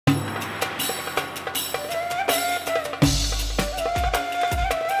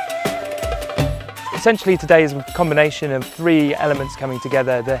Essentially today is a combination of three elements coming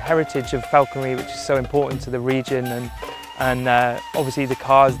together: the heritage of falconry, which is so important to the region, and obviously the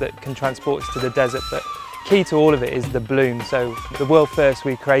cars that can transport us to the desert, but key to all of it is the balloon. So the world first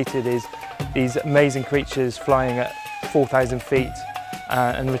we created is these amazing creatures flying at 4,000 feet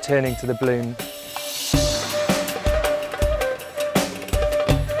and returning to the balloon.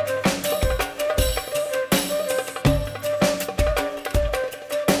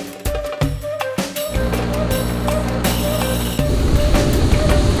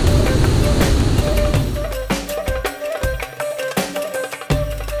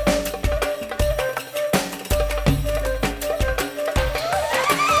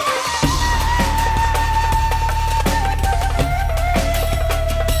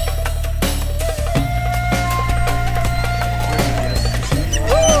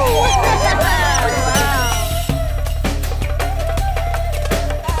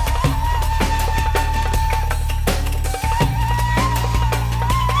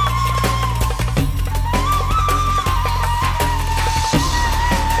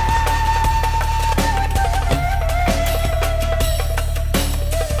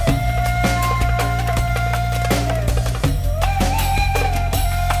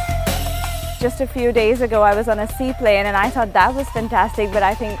 Just a few days ago I was on a seaplane and I thought that was fantastic, but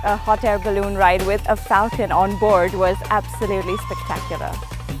I think a hot air balloon ride with a falcon on board was absolutely spectacular.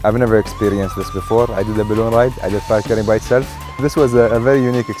 I've never experienced this before. I did a balloon ride, I did falconry by itself. This was a very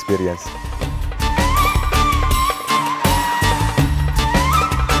unique experience.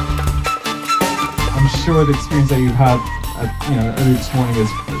 I'm sure the experience that you've had earlier this morning is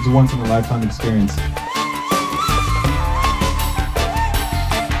a once-in-a-lifetime experience.